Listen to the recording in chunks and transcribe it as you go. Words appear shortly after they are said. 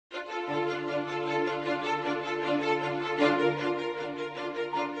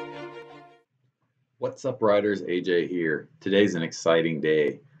What's up, Riders? AJ here. Today's an exciting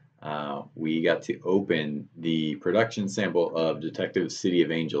day. We got to open the production sample of Detective City of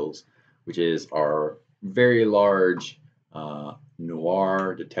Angels, which is our very large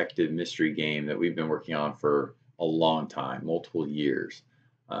noir detective mystery game that we've been working on for a long time, multiple years.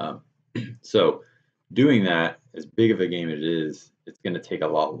 Um, so, doing that, as big of a game it is, it's going to take a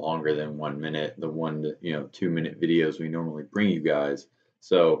lot longer than 1 minute, the 2 minute videos we normally bring you guys.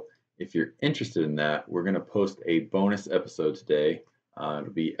 So, if you're interested in that, we're going to post a bonus episode today.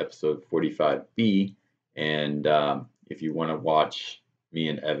 It'll be episode 45B. And if you want to watch me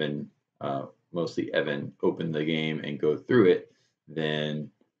and Evan, mostly Evan, open the game and go through it,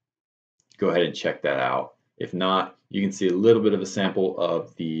 then go ahead and check that out. If not, you can see a little bit of a sample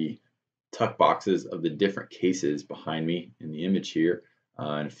of the tuck boxes of the different cases behind me in the image here,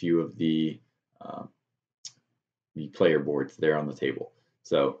 and a few of uh, the player boards there on the table.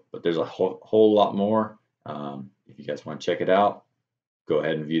 So, but there's a whole lot more. If you guys want to check it out, go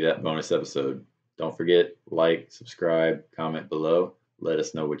ahead and view that bonus episode. Don't forget, like, subscribe, comment below. Let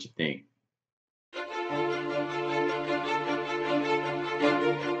us know what you think.